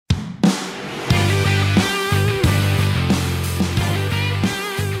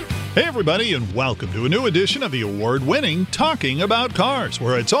Hey everybody, and welcome to a new edition of the award-winning Talking About Cars,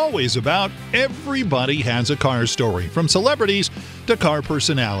 where it's always about everybody has a car story, from celebrities to car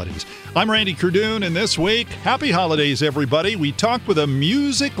personalities. I'm Randy Cardoon, and this week, happy holidays everybody. We talked with a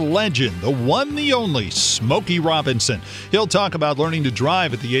music legend, the one, the only, Smokey Robinson. He'll talk about learning to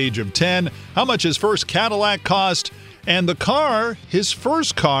drive at the age of 10, how much his first Cadillac cost, and the car, his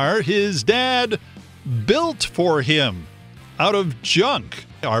first car, his dad built for him out of junk.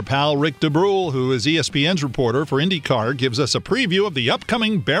 Our pal Rick DeBrule, who is ESPN's reporter for IndyCar, gives us a preview of the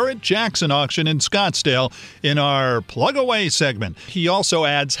upcoming Barrett-Jackson auction in Scottsdale in our Plug Away segment. He also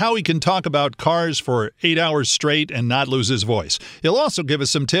adds how he can talk about cars for 8 hours straight and not lose his voice. He'll also give us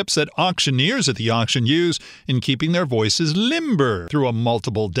some tips that auctioneers at the auction use in keeping their voices limber through a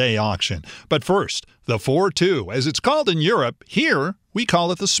multiple-day auction. But first, the 4-2, as it's called in Europe, here we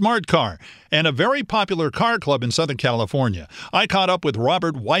call it the Smart Car, and a very popular car club in Southern California. I caught up with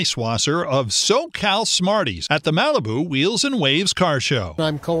Robert Weisswasser of SoCal Smarties at the Malibu Wheels and Waves Car Show.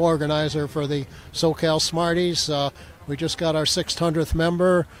 I'm co-organizer for the SoCal Smarties. We just got our 600th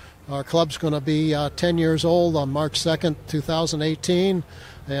member. Our club's going to be 10 years old on March 2nd, 2018,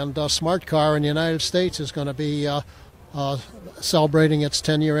 and Smart Car in the United States is going to be celebrating its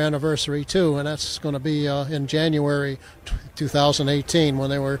 10-year anniversary too, and that's going to be in January 2018 when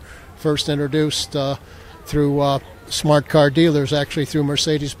they were first introduced through smart car dealers, actually through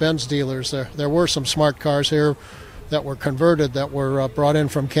Mercedes-Benz dealers. There were some smart cars here that were converted, that were brought in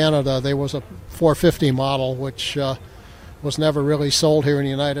from Canada. There was a 450 model which was never really sold here in the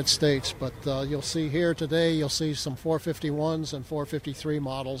United States, but you'll see here today, you'll see some 451s and 453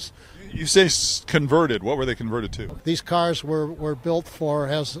 models. You say converted. What were they converted to? These cars were built for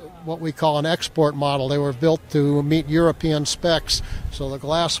as what we call an export model. They were built to meet European specs, so the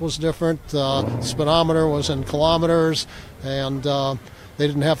glass was different, the speedometer was in kilometers, and they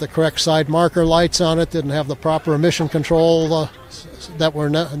didn't have the correct side marker lights on it, didn't have the proper emission control that were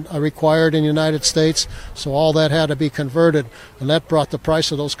required in the United States, so all that had to be converted, and that brought the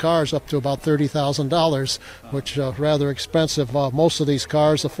price of those cars up to about $30,000, which is rather expensive. Most of these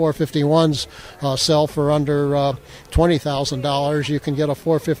cars, the 451s, sell for under $20,000. You can get a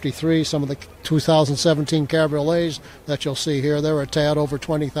 453, some of the 2017 Cabriolets that you'll see here, they're a tad over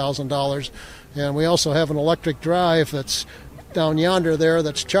 $20,000, and we also have an electric drive that's down yonder there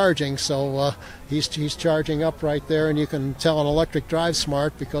that's charging, so he's charging up right there, and you can tell an electric drive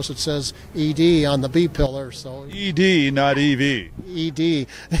smart because it says ED on the B pillar. So ED, not EV. ED.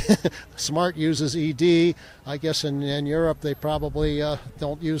 Smart uses ED. I guess in Europe they probably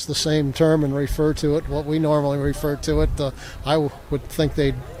don't use the same term and refer to it what we normally refer to it. I would think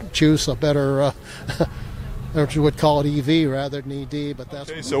they'd choose a better or you would call it EV rather than ED, but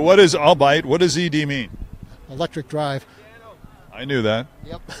that's okay. So what is Albite? What does ED mean? Electric drive. I knew that.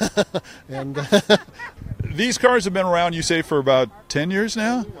 Yep. And these cars have been around, you say, for about 10 years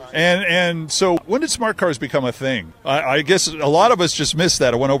now? And so when did smart cars become a thing? I guess a lot of us just missed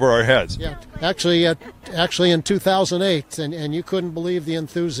that. It went over our heads. Yeah, actually in 2008, and you couldn't believe the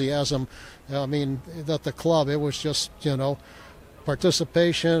enthusiasm. I mean, at the club, it was just,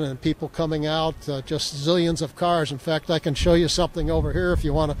 participation and people coming out, just zillions of cars. In fact, I can show you something over here if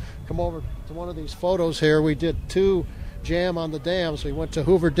you want to come over to one of these photos here. We did two Jam on the dams. We went to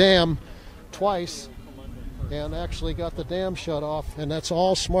Hoover Dam twice and actually got the dam shut off, and that's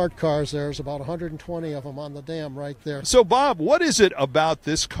all smart cars. There's about 120 of them on the dam right there. So Bob, what is it about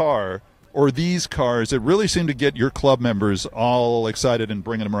this car or these cars that really seem to get your club members all excited and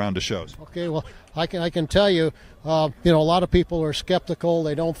bringing them around to shows? Okay, well, I can tell you, a lot of people are skeptical.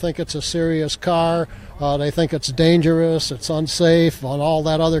 They don't think it's a serious car. They think it's dangerous, it's unsafe, and all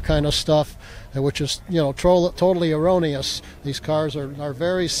that other kind of stuff, which is, totally erroneous. These cars are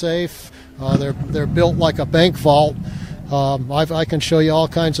very safe. They're built like a bank vault. I can show you all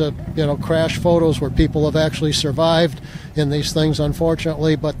kinds of crash photos where people have actually survived in these things,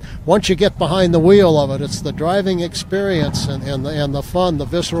 unfortunately. But once you get behind the wheel of it, it's the driving experience and the fun, the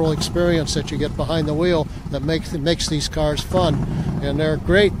visceral experience that you get behind the wheel that makes these cars fun. And they're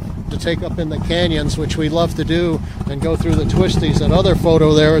great to take up in the canyons, which we love to do, and go through the twisties. That other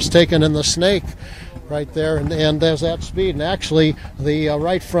photo there is taken in the Snake right there, and there's that speed. And actually, the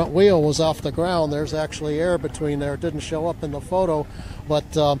right front wheel was off the ground. There's actually air between there. It didn't show up in the photo, but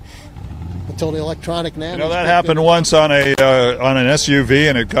until the electronic nannies. That happened once on an SUV,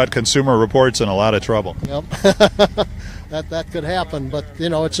 and it got Consumer Reports in a lot of trouble. Yep. that could happen, but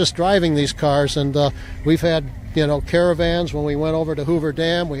it's just driving these cars, and we've had caravans. When we went over to Hoover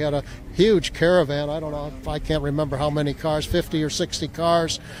Dam, we had a huge caravan. I can't remember how many cars, 50 or 60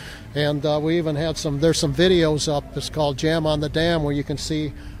 cars. And we even had there's some videos up. It's called Jam on the Dam, where you can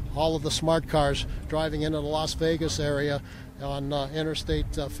see all of the smart cars driving into the Las Vegas area on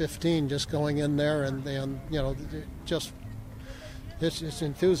Interstate 15, just going in there, and just its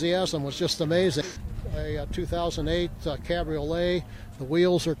enthusiasm was just amazing. A 2008 Cabriolet. The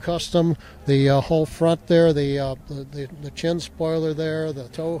wheels are custom. The whole front there, the chin spoiler there, the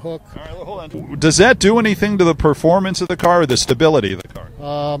tow hook. All right, hold on. Does that do anything to the performance of the car or the stability of the car?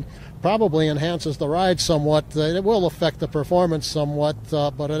 Probably enhances the ride somewhat. It will affect the performance somewhat,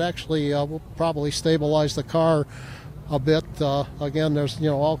 but it actually will probably stabilize the car a bit. Again, there's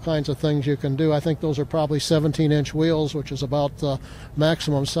all kinds of things you can do. I think those are probably 17-inch wheels, which is about the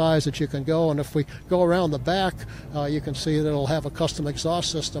maximum size that you can go. And if we go around the back, you can see that it'll have a custom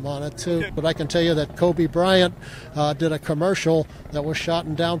exhaust system on it too. But I can tell you that Kobe Bryant did a commercial that was shot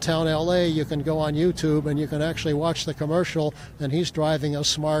in downtown LA. You can go on YouTube and you can actually watch the commercial, and he's driving a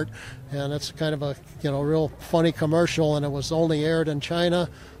Smart, and it's kind of a real funny commercial, and it was only aired in China.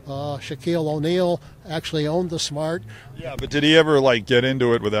 Shaquille O'Neal actually owned the Smart. Yeah, but did he ever get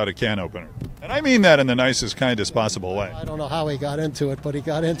into it without a can opener? And I mean that in the nicest, kindest possible way. I don't know how he got into it, but he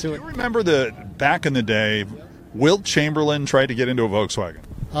got into it. Do you remember back in the day, Wilt Chamberlain tried to get into a Volkswagen?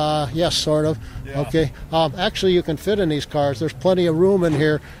 Yes, sort of. Yeah. Okay. Actually, you can fit in these cars. There's plenty of room in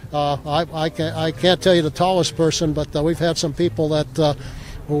here. I can't tell you the tallest person, but we've had some people that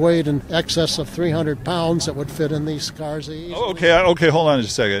weighed in excess of 300 pounds that would fit in these cars easily. Oh, okay, hold on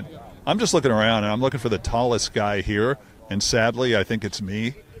just a second. I'm just looking around, and I'm looking for the tallest guy here, and sadly, I think it's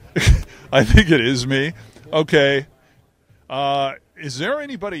me. I think it is me. Okay. Is there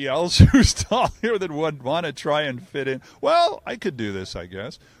anybody else who's tall here that would want to try and fit in? Well, I could do this, I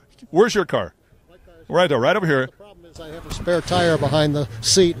guess. Where's your car? Right over here. The problem is I have a spare tire behind the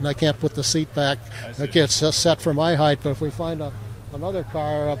seat, and I can't put the seat back. It gets set for my height, but if we find another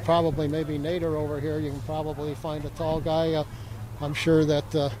car, probably maybe Nader over here, you can probably find a tall guy. I'm sure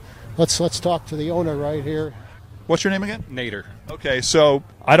that let's talk to the owner right here. What's your name again? Nader. Okay, so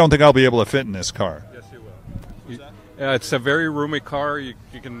I don't think I'll be able to fit in this car. Yes, you will. It's a very roomy car. You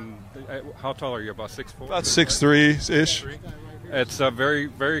can. How tall are you? About 6'4"? About 6'3" ish. It's a very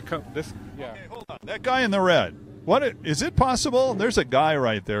this. Yeah. Okay, hold on. That guy in the red. Is it possible? There's a guy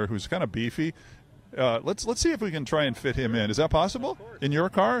right there who's kind of beefy. Let's see if we can try and fit him in. Is that possible? In your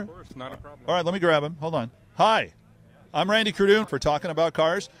car? Of course, not a problem. All right, let me grab him. Hold on. Hi, I'm Randy Cardoon for Talking About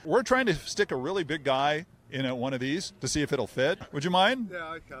Cars. We're trying to stick a really big guy in one of these to see if it'll fit. Would you mind?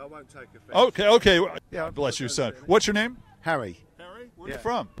 Yeah, okay, I won't take offense. Okay. Yeah, Bless you, son. What's your name? Harry, Harry. Where are you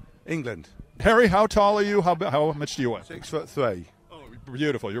from? England, Harry, how tall are you? How much do you weigh? 6'3". Oh,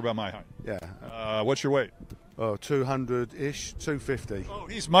 beautiful. You're about my height. Yeah, What's your weight? 200-ish, 250. Oh,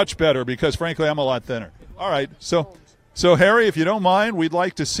 he's much better because, frankly, I'm a lot thinner. All right, so Harry, if you don't mind, we'd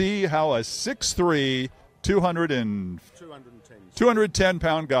like to see how a 6'3",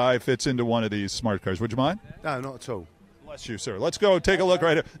 210-pound guy fits into one of these smart cars. Would you mind? No, not at all. Bless you, sir. Let's go take a look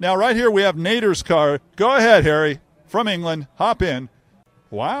right here. Now, right here we have Nader's car. Go ahead, Harry, from England. Hop in.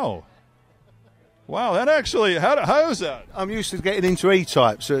 Wow, that actually, how is that? I'm used to getting into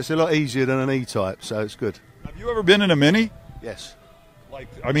E-Type, so it's a lot easier than an E-Type, so it's good. Have you ever been in a Mini? Yes.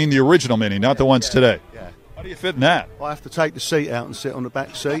 The original Mini, not the ones today. Yeah. How do you fit in that? I have to take the seat out and sit on the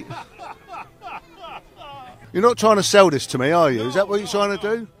back seat. You're not trying to sell this to me, are you? Is that what you're trying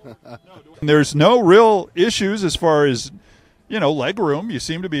to do? There's no real issues as far as, leg room. You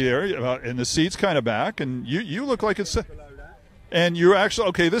seem to be there, and the seat's kind of back, and you look like it's... And you're actually,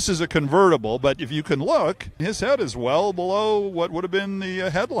 okay, this is a convertible, but if you can look, his head is well below what would have been the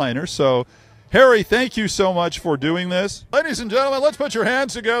headliner. So, Harry, thank you so much for doing this. Ladies and gentlemen, let's put your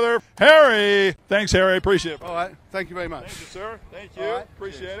hands together. Harry! Thanks, Harry. Appreciate it. All right. Thank you very much. Thank you, sir. Thank you. All right.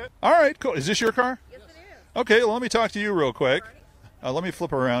 Appreciate it. All right, cool. Is this your car? Yes, it is. Okay, well, let me talk to you real quick. Let me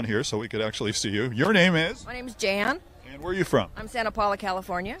flip around here so we could actually see you. Your name is? My name's Jan. And where are you from? I'm Santa Paula,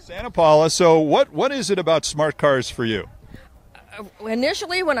 California. Santa Paula. So what is it about smart cars for you?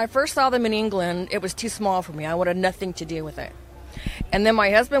 Initially, when I first saw them in England, it was too small for me. I wanted nothing to do with it. And then my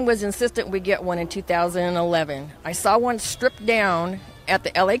husband was insistent we get one in 2011. I saw one stripped down at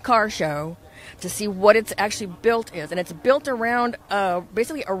the LA Car Show to see what it's actually built is. And it's built around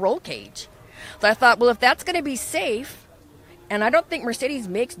basically a roll cage. So I thought, well, if that's going to be safe, and I don't think Mercedes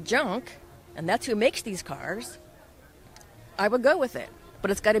makes junk, and that's who makes these cars, I would go with it. But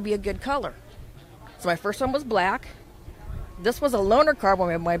it's got to be a good color. So my first one was black. This was a loaner car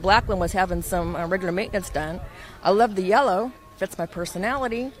when my black one was having some regular maintenance done. I love the yellow. Fits my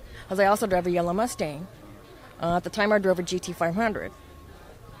personality, as I also drive a yellow Mustang. At the time, I drove a GT500.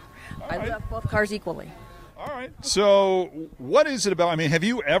 I love both cars equally. All right. So what is it about? Have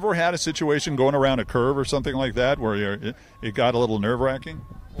you ever had a situation going around a curve or something like that where it got a little nerve-wracking?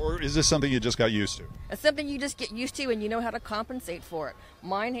 Or is this something you just got used to? It's something you just get used to, and you know how to compensate for it.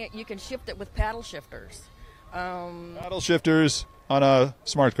 Mine, you can shift it with paddle shifters. Paddle shifters on a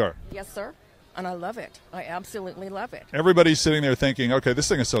smart car. Yes, sir. And I love it. I absolutely love it. Everybody's sitting there thinking, okay, this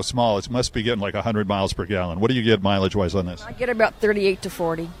thing is so small, it must be getting like 100 miles per gallon. What do you get mileage-wise on this? I get about 38 to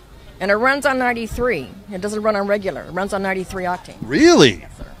 40. And it runs on 93. It doesn't run on regular. It runs on 93 octane. Really?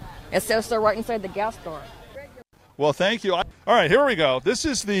 Yes, sir. It says so right inside the gas door. Well, thank you. All right, here we go. This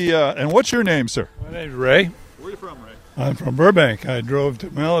is the, and what's your name, sir? My name's Ray. Where are you from, Ray? I'm from Burbank. I drove to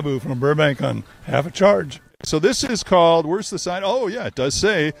Malibu from Burbank on half a charge. So this is called, where's the sign? Oh, yeah, it does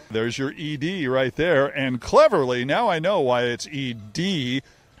say, there's your ED right there. And cleverly, now I know why it's ED,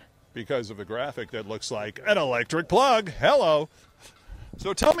 because of the graphic that looks like an electric plug. Hello.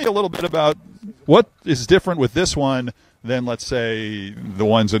 So tell me a little bit about what is different with this one than, let's say, the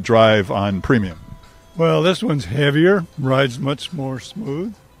ones that drive on premium. Well, this one's heavier, rides much more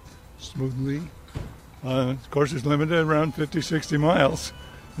smoothly. Of course, it's limited around 50, 60 miles.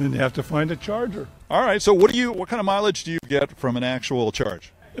 Then you have to find a charger. All right, so what kind of mileage do you get from an actual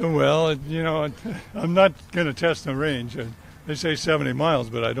charge? Well, I'm not going to test the range. They say 70 miles,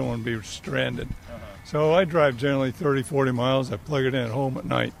 but I don't want to be stranded. So I drive generally 30, 40 miles. I plug it in at home at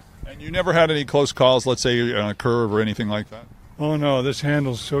night. And you never had any close calls, let's say on a curve or anything like that? Oh, no, this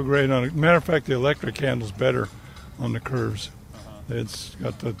handles so great. Matter of fact, the electric handles better on the curves. It's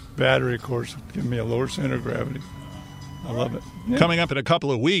got the battery, of course, giving me a lower center of gravity. I love it. Yeah. Coming up in a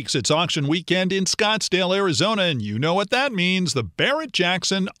couple of weeks, it's auction weekend in Scottsdale, Arizona, and you know what that means, the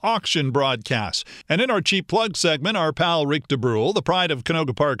Barrett-Jackson auction broadcast. And in our Cheap Plug segment, our pal Rick DeBrule, the pride of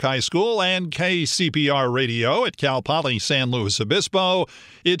Canoga Park High School and KCPR Radio at Cal Poly San Luis Obispo,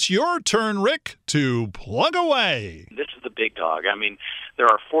 it's your turn, Rick, to plug away. This is the big dog. I mean, there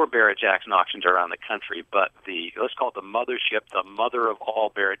are 4 Barrett-Jackson auctions around the country, but let's call it the mothership, the mother of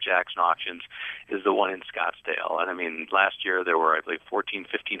all Barrett-Jackson auctions, is the one in Scottsdale. And I mean, last year there were, I believe,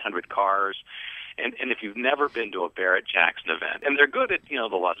 1,500 cars. And if you've never been to a Barrett-Jackson event, and they're good at, the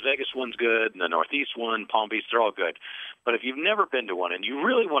Las Vegas one's good, and the Northeast one, Palm Beach, they're all good. But if you've never been to one and you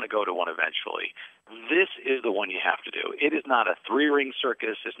really want to go to one eventually, this is the one you have to do. It is not a 3-ring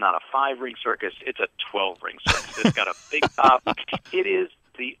circus. It's not a 5-ring circus. It's a 12-ring circus. It's got a big top. It is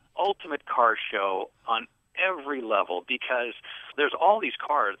the ultimate car show on every level because there's all these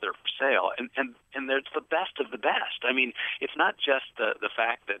cars that are for sale, and there's the best of the best. I mean, it's not just the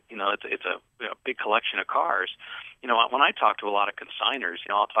fact that it's a big collection of cars. When I talk to a lot of consigners,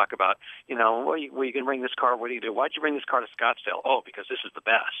 I'll talk about where you can bring this car. What do you do? Why'd you bring this car to Scottsdale? Oh, because this is the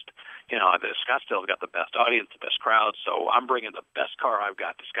best. The Scottsdale's got the best audience, the best crowd, so I'm bringing the best car I've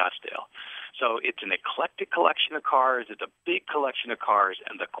got to Scottsdale. So it's an eclectic collection of cars. It's a big collection of cars,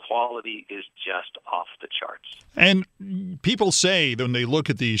 and the quality is just off the charts. And people say when they look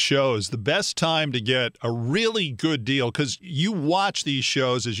at these shows, the best time to get a really good deal, because you watch these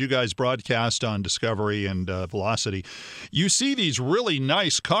shows as you guys broadcast on Discovery and Velocity, you see these really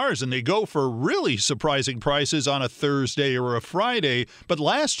nice cars, and they go for really surprising prices on a Thursday or a Friday. But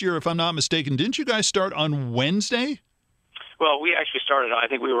last year, if I'm not mistaken, didn't you guys start on Wednesday? Well, we actually started. I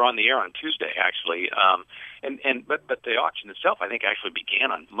think we were on the air on Tuesday, actually. But the auction itself, I think, actually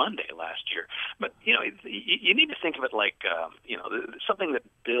began on Monday last year. But you need to think of it like something that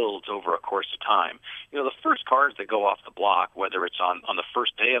builds over a course of time. The first cars that go off the block, whether it's on the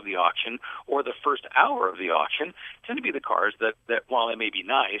first day of the auction or the first hour of the auction, tend to be the cars that while they may be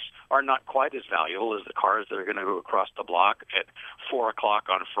nice, are not quite as valuable as the cars that are going to go across the block at 4 o'clock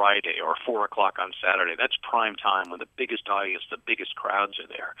on Friday or 4 o'clock on Saturday. That's prime time when the biggest audience, the biggest crowds are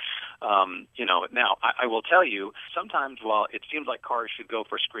there. Now I will tell you, sometimes while it seems like cars should go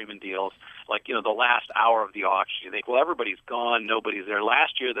for screaming deals, like, the last hour of the auction, you think, well, everybody's gone, nobody's there.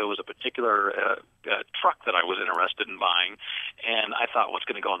 Last year there was a particular truck that I was interested in buying, and I thought, what's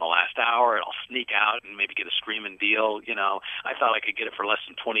going to go in the last hour, and I'll sneak out and maybe get a screaming deal. I thought I could get it for less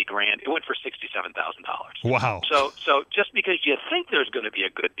than $20,000. It went for $67,000. Wow. So just because you think there's going to be a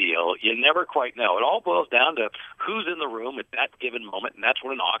good deal, you never quite know. It all boils down to who's in the room at that given moment, and that's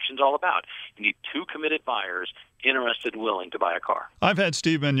what an auction's all about. You need 2 committed buyers interested and willing to buy a car. I've had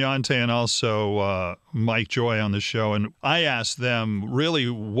Steve Magnante and also Mike Joy on the show, and I asked them, really,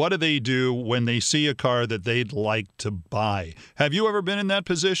 what do they do when they see a car that they'd like to buy? Have you ever been in that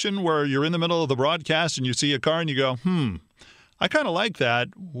position where you're in the middle of the broadcast and you see a car and you go, I kind of like that.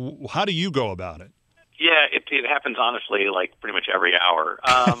 How do you go about it? Yeah, it happens, honestly, like pretty much every hour.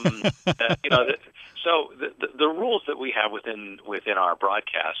 So the rules that we have within our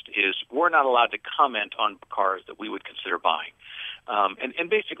broadcast is we're not allowed to comment on cars that we would consider buying. And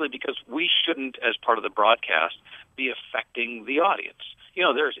basically because we shouldn't, as part of the broadcast, be affecting the audience.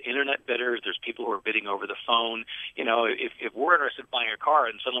 there's internet bidders, there's people who are bidding over the phone. If we're interested in buying a car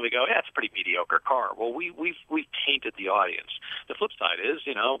and suddenly we go, yeah, it's a pretty mediocre car. Well, we've tainted the audience. The flip side is,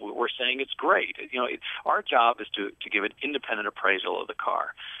 we're saying it's great. Our job is to give an independent appraisal of the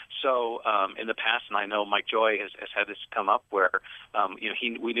car. So in the past, and I know Mike Joy has had this come up where,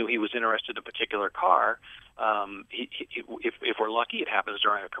 we knew he was interested in a particular car. If we're lucky, it happens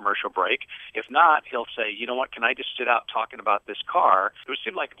during a commercial break. If not, he'll say, you know what, can I just sit out talking about this car? It would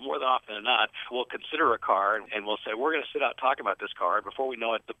seem like more than often than not, we'll consider a car and we'll say, we're going to sit out talking about this car. And before we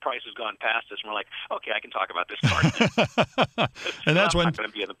know it, the price has gone past us, and we're like, okay, I can talk about this car. And that's when I'm not going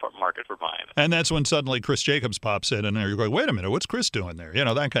to be in the market for buying it. And that's when suddenly Chris Jacobs pops in, and you're going, wait a minute, what's Chris doing there?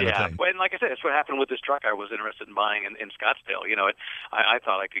 That kind of thing. Yeah, and like I said, that's what happened with this truck I was interested in buying in Scottsdale. I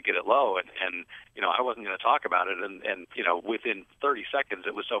thought I could get it low, and I wasn't going to talk about it, and within 30 seconds,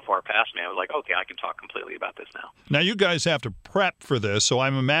 it was so far past me, I was like, okay, I can talk completely about this now. Now, you guys have to prep for this, so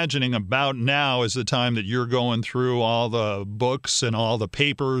I'm imagining about now is the time that you're going through all the books and all the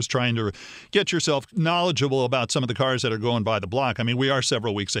papers, trying to get yourself knowledgeable about some of the cars that are going by the block. I mean, we are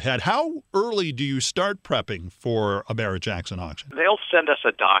several weeks ahead. How early do you start prepping for a Barrett-Jackson auction? They'll send us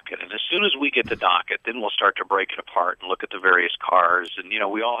a docket, and as soon as we get the docket, then we'll start to break it apart and look at the various cars. And,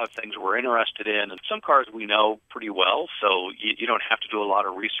 we all have things we're interested in, and some cars we know pretty well, so you don't have to do a lot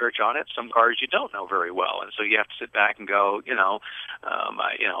of research on it. Some cars you don't know very well, and so you have to sit back and go,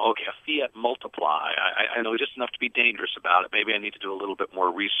 okay, a Fiat Multiply. I know just enough to be dangerous about it. Maybe I need to do a little bit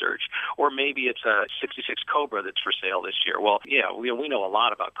more research. Or maybe it's a 66 Cobra that's for sale this year. Well, yeah, we know a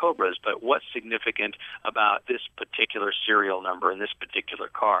lot about Cobras, but what's significant about this particular serial number in this particular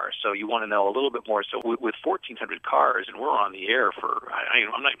car? So you want to know a little bit more. So with 1,400 cars, and we're on the air for,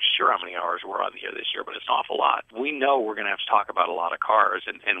 I'm not sure how many hours we're on the air this year, but it's an awful lot. We know we're going to have to talk about a lot of cars,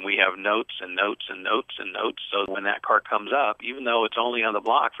 and we have notes and notes and notes and notes. So when that car comes up, even though it's only on the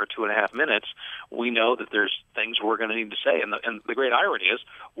block for 2.5 minutes, we know that there's things we're going to need to say. And the great irony is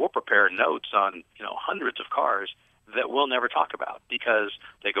we'll prepare notes on hundreds of cars that we'll never talk about because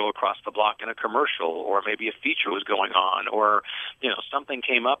they go across the block in a commercial, or maybe a feature was going on, or something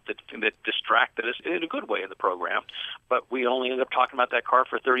came up that distracted us in a good way in the program, but we only ended up talking about that car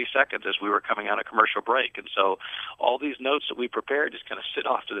for 30 seconds as we were coming on a commercial break. And so all these notes that we prepared just kind of sit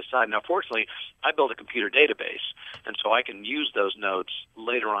off to the side. Now, fortunately, I built a computer database, and so I can use those notes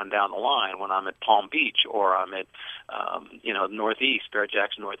later on down the line when I'm at Palm Beach or I'm at Northeast,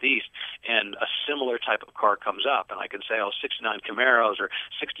 Barrett-Jackson Northeast, and a similar type of car comes up, and I can say, 69 Camaros or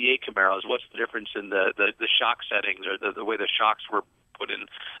 68 Camaros, what's the difference in the shock settings or the way the shocks were put in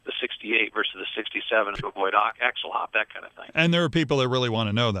the 68 versus the 67 to avoid axle hop, that kind of thing. And there are people that really want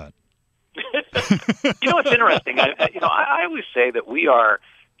to know that. It's interesting. I always say that we are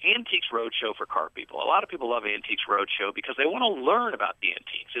Antiques Roadshow for car people. A lot of people love Antiques Roadshow because they want to learn about the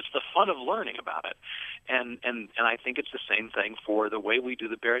antiques. It's the fun of learning about it. And I think it's the same thing for the way we do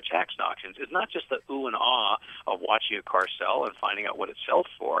the Barrett-Jackson auctions. It's not just the ooh and ah of watching a car sell and finding out what it sells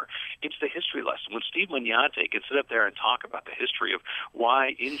for. It's the history lesson. When Steve Mugnante can sit up there and talk about the history of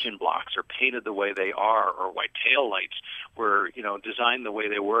why engine blocks are painted the way they are, or why tail lights were, designed the way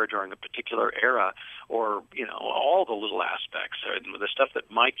they were during a particular era, or, all the little aspects, the stuff that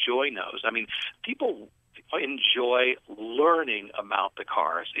Mike Joy knows. I mean, people enjoy learning about the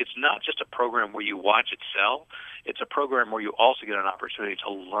cars. It's not just a program where you watch it sell. It's a program where you also get an opportunity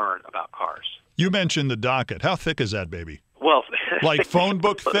to learn about cars. You mentioned the docket. How thick is that baby? Well, like phone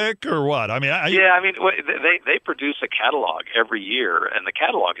book thick or what? I mean, they produce a catalog every year, and the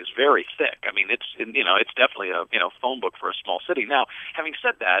catalog is very thick. I mean, it's definitely a phone book for a small city. Now, having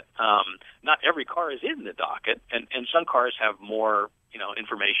said that, not every car is in the docket, and some cars have more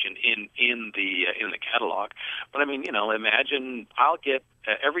information in the catalog. But I mean, imagine I'll get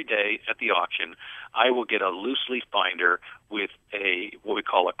every day at the auction, I will get a loose leaf binder with what we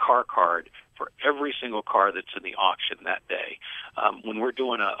call a car card for every single car that's in the auction that day. When we're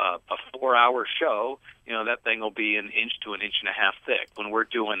doing a 4-hour show, that thing will be 1 inch to 1.5 inches thick. When we're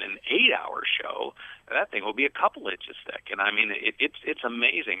doing an 8-hour show, that thing will be a couple inches thick. And I mean, it's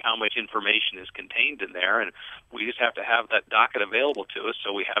amazing how much information is contained in there, and we just have to have that docket available to us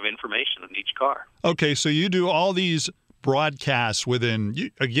so we have information on each car. Okay, so you do all these broadcasts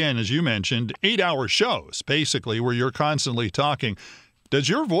within, again, as you mentioned, 8-hour shows, basically, where you're constantly talking. Does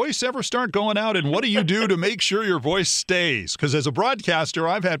your voice ever start going out, and what do you do to make sure your voice stays? Because as a broadcaster,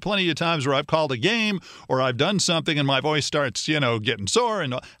 I've had plenty of times where I've called a game or I've done something and my voice starts, getting sore.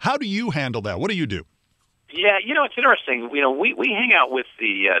 And how do you handle that? What do you do? Yeah, it's interesting. We hang out with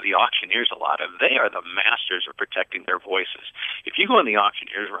the auctioneers a lot, and they are the masters of protecting their voices. If you go in the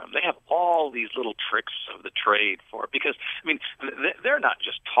auctioneer's room, they have all these little tricks of the trade for it. Because, I mean, they're not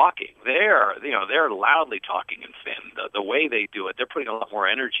just talking. They're loudly talking in Finn. The way they do it, they're putting a lot more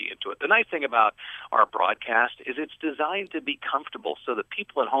energy into it. The nice thing about our broadcast is it's designed to be comfortable so that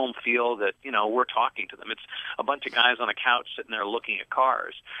people at home feel that, we're talking to them. It's a bunch of guys on a couch sitting there looking at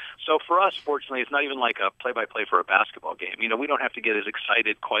cars. So for us, fortunately, it's not even like a play-by-play for a basketball game. We don't have to get as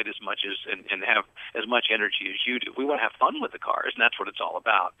excited quite as much and have as much energy as you do. We want to have fun with the cars, and that's what it's all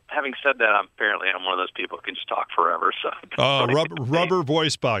about. Having said that, I'm one of those people who can just talk forever. So rubber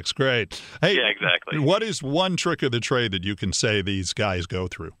voice box, great. Hey, yeah, exactly. What is one trick of the trade that you can say these guys go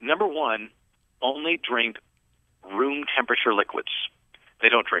through? Number one, only drink room temperature liquids. They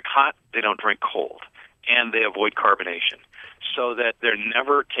don't drink hot, they don't drink cold, and they avoid carbonation, so that they're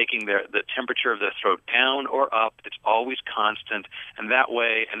never taking the temperature of their throat down or up. It's always constant, and that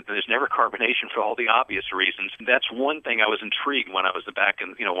way, and there's never carbonation for all the obvious reasons. That's one thing I was intrigued when I was back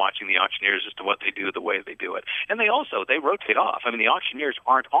and watching the auctioneers as to what they do, the way they do it. And they rotate off. I mean, the auctioneers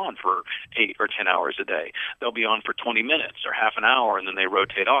aren't on for 8 or 10 hours a day. They'll be on for 20 minutes or half an hour, and then they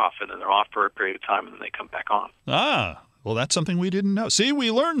rotate off, and then they're off for a period of time, and then they come back on. Well, that's something we didn't know. See,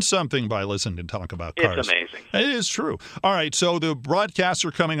 we learned something by listening to Talk About Cars. It's amazing. It is true. All right, so the broadcasts are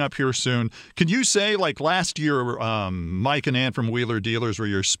coming up here soon. Can you say, like last year, Mike and Ann from Wheeler Dealers were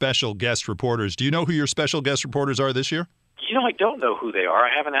your special guest reporters. Do you know who your special guest reporters are this year? I don't know who they are.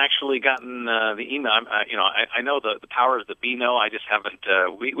 I haven't actually gotten the email. I know the powers that be know. I just haven't.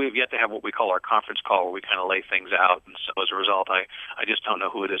 We've yet to have what we call our conference call, where we kind of lay things out. And so as a result, I just don't know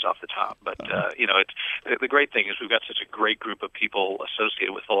who it is off the top. But it's the great thing is we've got such a great group of people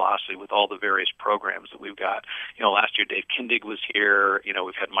associated with Velocity, with all the various programs that we've got. Last year Dave Kindig was here.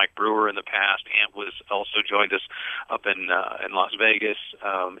 We've had Mike Brewer in the past. Ant was also joined us up in Las Vegas,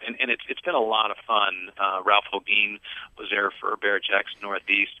 and it's been a lot of fun. Ralph Hogan was there for Barrett-Jackson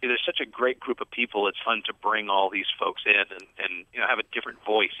Northeast. There's such a great group of people. It's fun to bring all these folks in and have a different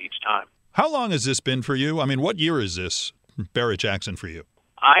voice each time. How long has this been for you? I mean, what year is this Barrett-Jackson for you?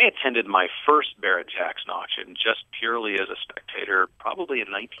 I attended my first Barrett-Jackson auction just purely as a spectator, probably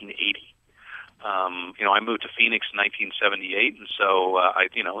in 1980. I moved to Phoenix in 1978, and so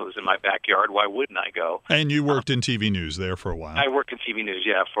it was in my backyard. Why wouldn't I go? And you worked in TV news there for a while. I worked in TV news,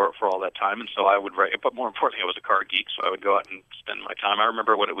 for all that time, and so I would write. But more importantly, I was a car geek, so I would go out and spend my time. I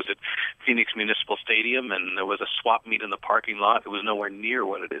remember when it was at Phoenix Municipal Stadium, and there was a swap meet in the parking lot. It was nowhere near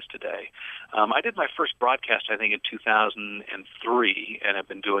what it is today. I did my first broadcast, I think, in 2003, and have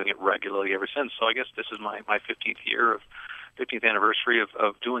been doing it regularly ever since. So I guess this is my 15th anniversary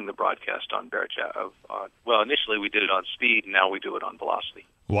of doing the broadcast on Barrett. Initially we did it on Speed, and now we do it on Velocity.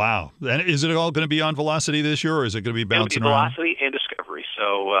 Wow. And is it all going to be on Velocity this year, or is it going to be bouncing around? Velocity and Discovery.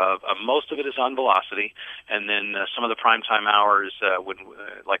 So most of it is on Velocity, and then some of the primetime hours,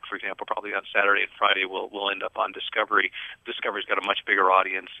 like, for example, probably on Saturday and Friday, will end up on Discovery. Discovery's got a much bigger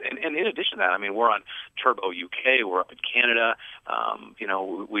audience. And in addition to that, I mean, we're on Turbo UK. We're up in Canada.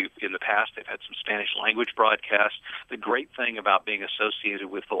 We've in the past, they've had some Spanish language broadcasts. The great thing about being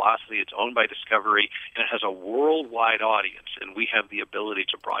associated with Velocity, it's owned by Discovery, and it has a worldwide audience, and we have the ability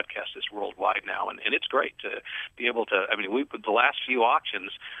to broadcast this worldwide now, and it's great to be able to. I mean, the last few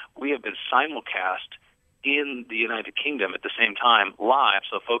auctions, we have been simulcast in the United Kingdom at the same time, live,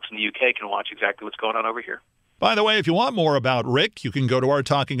 so folks in the UK can watch exactly what's going on over here. By the way, if you want more about Rick, you can go to our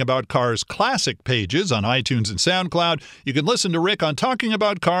Talking About Cars classic pages on iTunes and SoundCloud. You can listen to Rick on Talking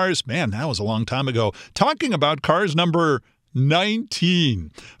About Cars. Man, that was a long time ago. Talking About Cars number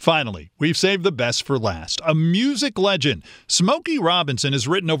 19. Finally, we've saved the best for last. A music legend. Smokey Robinson has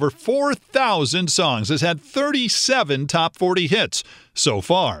written over 4,000 songs, has had 37 top 40 hits so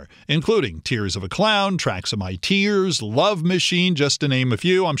far, including Tears of a Clown, Tracks of My Tears, Love Machine, just to name a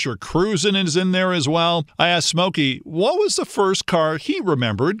few. I'm sure Cruisin' is in there as well. I asked Smokey, what was the first car he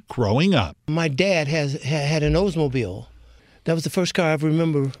remembered growing up? My dad had an Oldsmobile. That was the first car I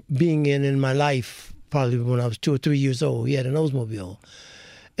remember being in my life. Probably when I was 2 or 3 years old. He had an Oldsmobile.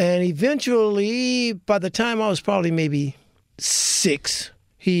 And eventually, by the time I was probably maybe 6,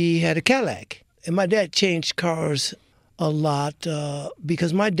 he had a Cadillac. And my dad changed cars a lot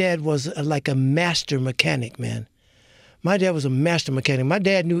because my dad was like a master mechanic, man. My dad was a master mechanic. My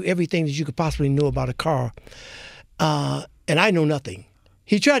dad knew everything that you could possibly know about a car. And I know nothing.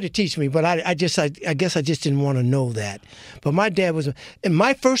 He tried to teach me, but I guess I just didn't want to know that. But my dad was, and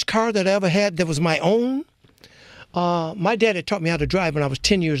my first car that I ever had that was my own, my dad had taught me how to drive when I was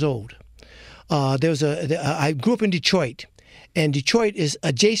 10 years old. I grew up in Detroit, and Detroit is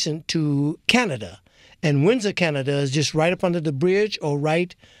adjacent to Canada. And Windsor, Canada is just right up under the bridge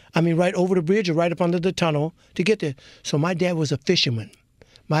right over the bridge or right up under the tunnel to get there. So my dad was a fisherman.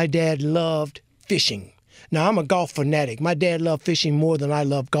 my dad loved fishing. Now, I'm a golf fanatic. My dad loved fishing more than I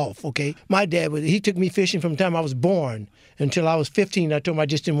love golf, okay? My dad, he took me fishing from the time I was born until I was 15. I told him I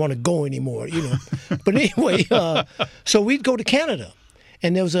just didn't want to go anymore, you know. But anyway, so we'd go to Canada.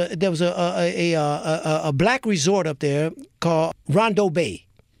 And there was a black resort up there called Rondeau Bay,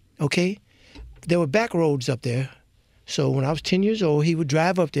 okay? There were back roads up there. So when I was 10 years old, he would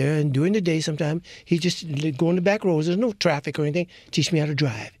drive up there, and during the day sometime, he'd just go on the back roads. There's no traffic or anything. Teach me how to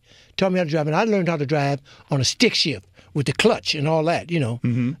drive. Taught me how to drive, and I learned how to drive on a stick shift with the clutch and all that, you know.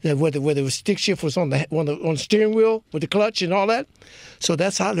 Mm-hmm. Whether it was stick shift was on the steering wheel with the clutch and all that. So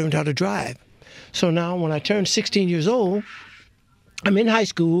that's how I learned how to drive. So now when I turned 16 years old, I'm in high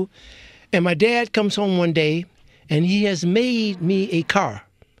school, and my dad comes home one day, and he has made me a car.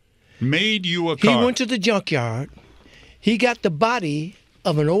 Made you a car? He went to the junkyard. He got the body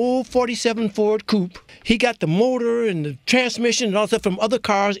of an old 47 Ford Coupe. He got the motor and the transmission and all that from other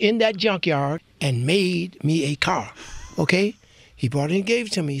cars in that junkyard and made me a car. Okay? He brought it and gave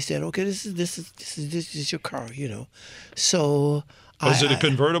it to me. He said, "Okay, this is your car, you know." So was it a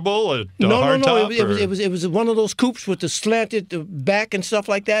convertible, a no, hardtop? It was one of those coupes with the slanted back and stuff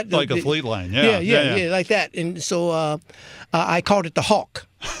like that. Like a Fleetline, yeah, like that. And so I called it the Hawk,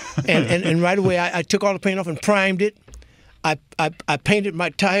 and right away I took all the paint off and primed it. I painted my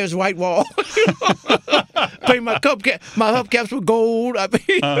tires white wall. Painted my hubcaps were gold.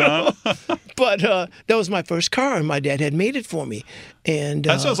 But that was my first car, and my dad had made it for me. And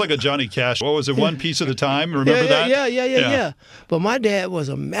that sounds like a Johnny Cash. What was it? One piece at a time. Remember that? Yeah. But my dad was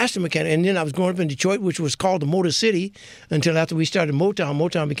a master mechanic, and then I was growing up in Detroit, which was called the Motor City until after we started Motown.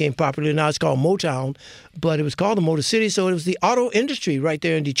 Motown became popular. Now it's called Motown, but it was called the Motor City. So it was the auto industry right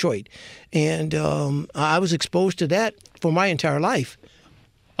there in Detroit, and I was exposed to that for my entire life.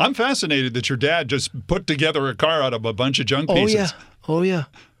 I'm fascinated that your dad just put together a car out of a bunch of junk pieces. Oh yeah.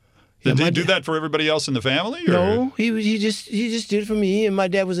 Did he do that for everybody else in the family? Or? No, he just did it for me. And my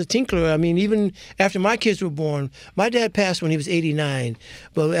dad was a tinkler. I mean, even after my kids were born, my dad passed when he was 89.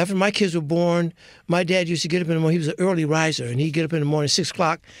 But after my kids were born, my dad used to get up in the morning. He was an early riser, and he'd get up in the morning at 6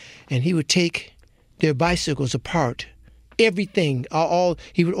 o'clock, and he would take their bicycles apart. Everything,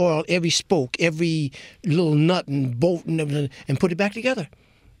 he would oil every spoke, every little nut and bolt and everything, and put it back together.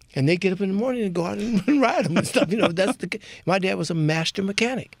 And they'd get up in the morning and go out and ride them and stuff. You know, my dad was a master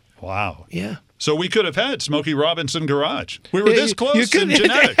mechanic. Wow. Yeah. So we could have had Smokey Robinson Garage. We were this close in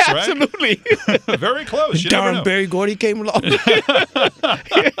genetics, right? Absolutely. Very close. You darn Barry Gordy came along.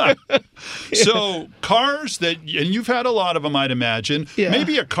 So cars that, and you've had a lot of them, I'd imagine. Yeah.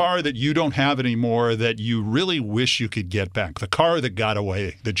 Maybe a car that you don't have anymore that you really wish you could get back. The car that got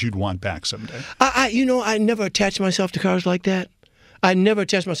away that you'd want back someday. I never attached myself to cars like that. I never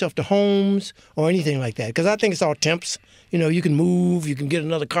attached myself to homes or anything like that because I think it's all temps. You know, you can move, you can get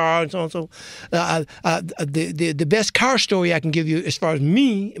another car, and so on. So, the best car story I can give you, as far as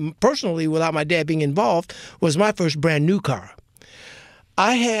me personally, without my dad being involved, was my first brand new car.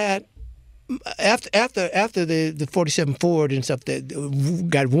 I had after the 47 Ford and stuff that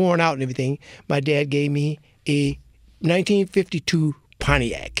got worn out and everything. My dad gave me a 1952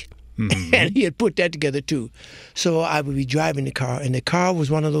 Pontiac. Mm-hmm. And he had put that together too. So I would be driving the car, and the car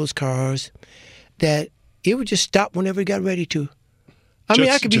was one of those cars that it would just stop whenever it got ready to.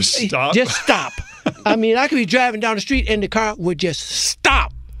 I could just stop. Just stop. I mean, I could be driving down the street and the car would just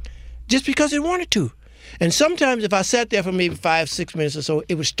stop, just because it wanted to. And sometimes if I sat there for maybe 5-6 minutes or so,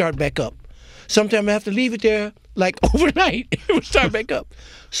 it would start back up. Sometimes I have to leave it there like overnight. It would start back up.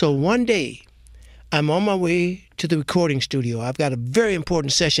 So one day, I'm on my way to the recording studio. I've got a very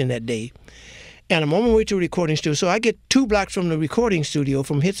important session that day. And I'm on my way to the recording studio. So I get 2 blocks from the recording studio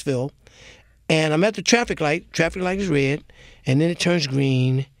from Hitsville. And I'm at the traffic light. Traffic light is red. And then it turns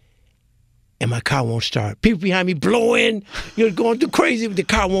green. And my car won't start. People behind me blowing, going through crazy, but the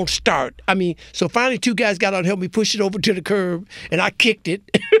car won't start. I mean, so finally 2 guys got out and helped me push it over to the curb. And I kicked it.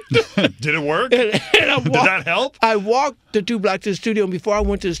 Did it work? And did that help? I walked the 2 blocks to the studio. And before I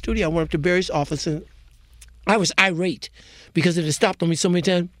went to the studio, I went up to Barry's office. And I was irate because it had stopped on me so many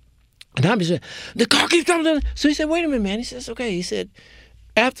times. And I said, the car keeps stopping. So he said, wait a minute, man. He says, okay. He said,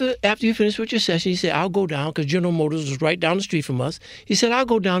 after you finish with your session, he said, I'll go down, because General Motors was right down the street from us. He said, I'll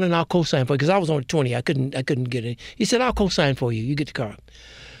go down and I'll co-sign for you, because I was only 20. I couldn't get it. He said, I'll co-sign for you. You get the car.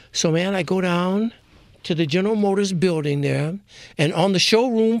 So, man, I go down to the General Motors building there, and on the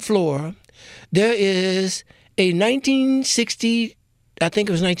showroom floor, there is a 1960, I think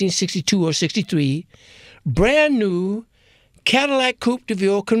it was 1962 or 63, brand new Cadillac Coupe de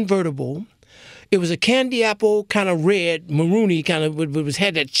Ville convertible. It was a candy apple, kind of red, maroony, kind of, it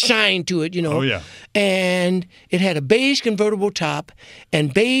had that shine to it, you know. Oh, yeah. And it had a beige convertible top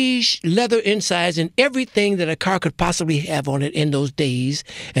and beige leather insides and everything that a car could possibly have on it in those days.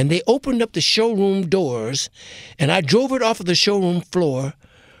 And they opened up the showroom doors, and I drove it off of the showroom floor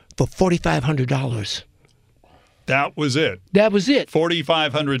for $4,500. That was it. That was it.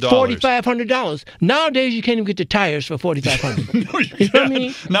 $4,500. $4,500. Nowadays, you can't even get the tires for $4,500. No, you You know what I can't.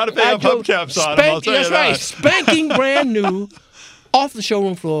 mean? Not if they have drove hubcaps on them, I'll tell you That's that. right. Spanking brand new, off the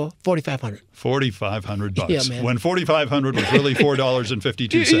showroom floor, $4,500. $4,500. Yeah, man. When $4,500 was really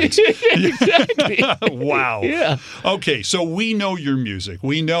 $4.52. Exactly. Wow. Yeah. Okay, so we know your music.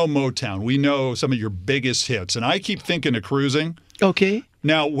 We know Motown. We know some of your biggest hits. And I keep thinking of Cruising. Okay.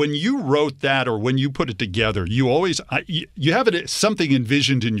 Now, when you wrote that or when you put it together, you always you have something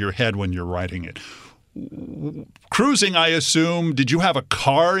envisioned in your head when you're writing it. Cruising, I assume, did you have a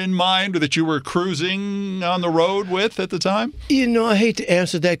car in mind that you were cruising on the road with at the time? You know, I hate to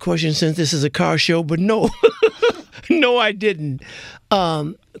answer that question since this is a car show, but no. No, I didn't.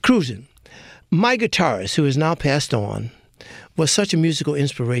 Cruising. My guitarist, who is now passed on, was such a musical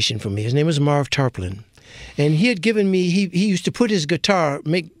inspiration for me. His name was Marv Tarplin. And he had given me, he used to put his guitar,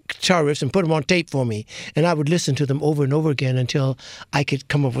 make guitar riffs and put them on tape for me. And I would listen to them over and over again until I could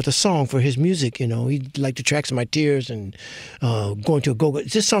come up with a song for his music. You know, he liked the Tracks of My Tears and Going to a Go-Go,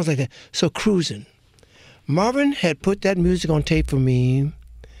 just songs like that. So Cruising. Marvin had put that music on tape for me.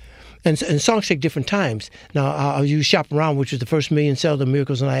 And songs take different times. Now, I'll use Shop Around, which was the first million seller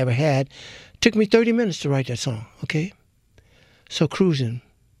Miracles I ever had. Took me 30 minutes to write that song, okay? So Cruising.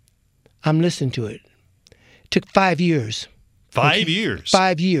 I'm listening to it. Took 5 years. 5 years?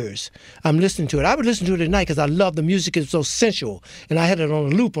 5 years. I'm listening to it. I would listen to it at night because I love the music. It's so sensual. And I had it on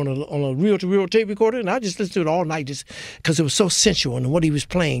a loop on a reel-to-reel tape recorder, and I just listened to it all night just because it was so sensual and what he was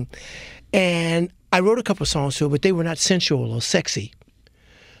playing. And I wrote a couple of songs to it, but they were not sensual or sexy.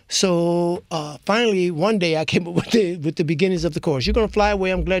 So finally, one day I came up with the beginnings of the chorus. You're going to fly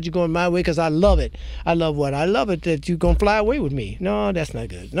away. I'm glad you're going my way because I love it. I love what? I love it that you're going to fly away with me. No, that's not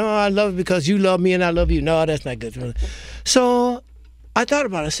good. No, I love it because you love me and I love you. No, that's not good. So I thought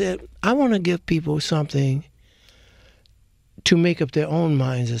about it. I said, I want to give people something to make up their own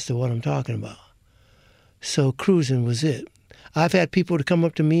minds as to what I'm talking about. So Cruising was it. I've had people to come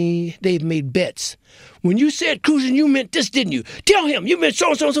up to me. They've made bets. When you said cruising, you meant this, didn't you? Tell him you meant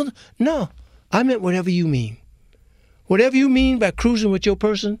so. No, I meant whatever you mean. Whatever you mean by cruising with your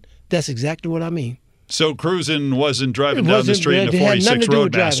person, that's exactly what I mean. So Cruising wasn't driving down the street in a 46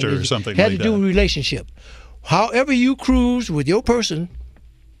 Roadmaster or something like that? It had to do with relationship. However you cruise with your person,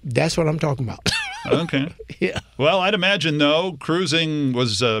 that's what I'm talking about. Okay. Yeah. Well, I'd imagine, though, Cruising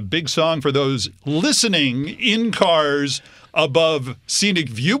was a big song for those listening in cars above scenic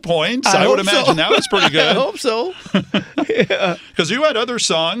viewpoints. I would imagine that was pretty good. I hope so. Because you had other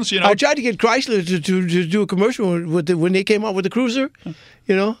songs, you know. I tried to get Chrysler to do a commercial when they came out with the Cruiser.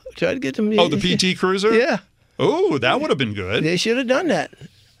 You know, tried to get them. Oh, the PT Cruiser? Yeah. Oh, that would have been good. They should have done that.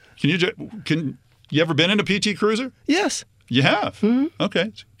 Can you ever been in a PT Cruiser? Yes. You have? Mm-hmm.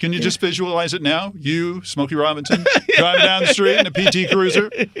 Okay. Can you just visualize it now? You, Smokey Robinson, driving down the street in a PT Cruiser?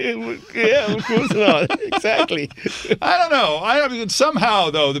 Yeah, we're cruising on. Exactly. I don't know. I mean, somehow,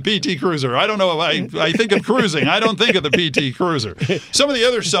 though, the PT Cruiser, I don't know if I think of cruising. I don't think of the PT Cruiser. Some of the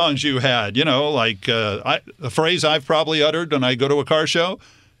other songs you had, you know, like a phrase I've probably uttered when I go to a car show,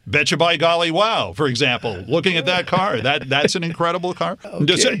 betcha by golly wow, for example. Looking at that car, that's an incredible car.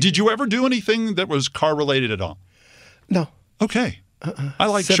 Okay. Did you ever do anything that was car-related at all? No. Okay. I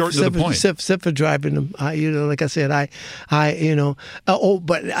like short to the point. Except for driving them. Like I said, back in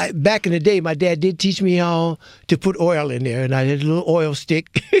the day, my dad did teach me how to put oil in there, and I had a little oil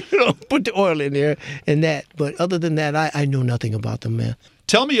stick, put the oil in there and that. But other than that, I know nothing about them, man.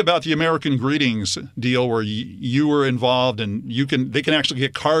 Tell me about the American Greetings deal where you were involved, and they can actually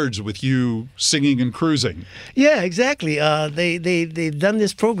get cards with you singing and cruising. Yeah, exactly. They've done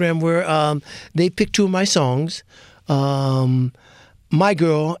this program where they pick two of my songs. My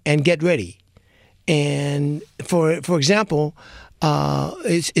Girl and Get Ready. And for example,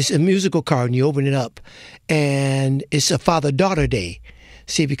 it's a musical card and you open it up and it's a Father-Daughter Day.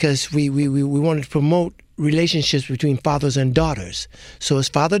 See, because we wanted to promote relationships between fathers and daughters. So it's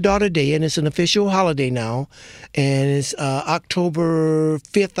Father-Daughter Day and it's an official holiday now. And it's October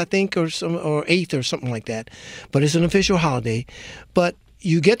 5th, I think, or 8th or something like that. But it's an official holiday. But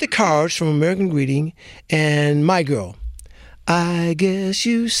you get the cards from American Greeting and My Girl. I guess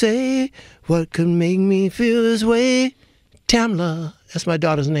you say, what could make me feel this way? Tamla. That's my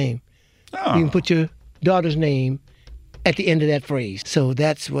daughter's name. Oh. You can put your daughter's name at the end of that phrase. So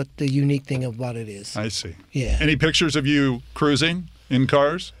that's what the unique thing about it is. I see. Yeah. Any pictures of you cruising in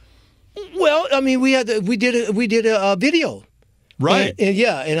cars? Well, I mean, we did a video. Right.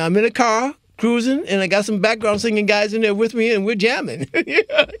 And I'm in a car cruising, and I got some background singing guys in there with me, and we're jamming.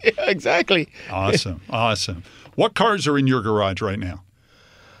 yeah, exactly. Awesome. What cars are in your garage right now?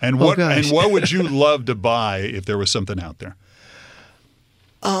 And what would you love to buy if there was something out there?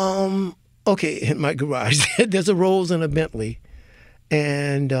 Okay, in my garage, there's a Rolls and a Bentley,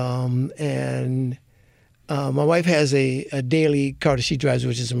 and my wife has a daily car that she drives,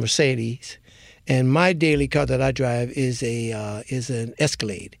 which is a Mercedes, and my daily car that I drive is an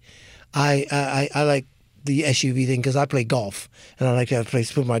Escalade. I like the SUV thing because I play golf, and I like to have a place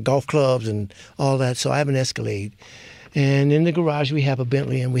to put my golf clubs and all that. So I have an Escalade, and in the garage we have a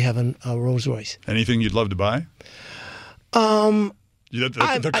Bentley and we have a Rolls Royce. Anything you'd love to buy?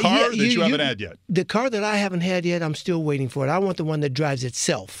 The car that you haven't had yet. The car that I haven't had yet, I'm still waiting for it. I want the one that drives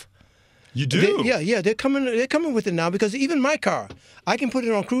itself. You do? They're coming with it now because even my car, I can put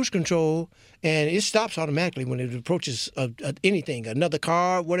it on cruise control and it stops automatically when it approaches anything, another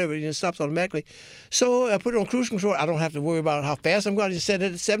car, whatever, it stops automatically. So I put it on cruise control. I don't have to worry about how fast I'm going to just set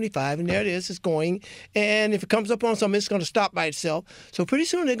it at 75, and there it is. It's going. And if it comes up on something, it's going to stop by itself. So pretty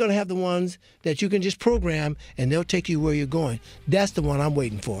soon they're going to have the ones that you can just program, and they'll take you where you're going. That's the one I'm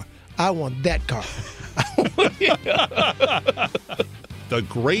waiting for. I want that car. The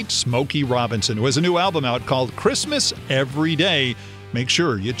great Smokey Robinson, who has a new album out called Christmas Every Day. Make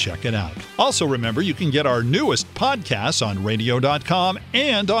sure you check it out. Also, remember, you can get our newest podcasts on radio.com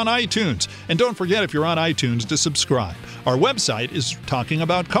and on iTunes. And don't forget, if you're on iTunes, to subscribe. Our website is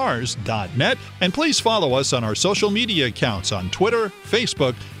talkingaboutcars.net. And please follow us on our social media accounts on Twitter,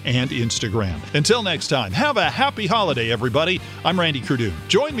 Facebook, and Instagram. Until next time, have a happy holiday, everybody. I'm Randy Cardoon.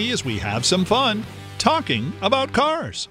 Join me as we have some fun talking about cars.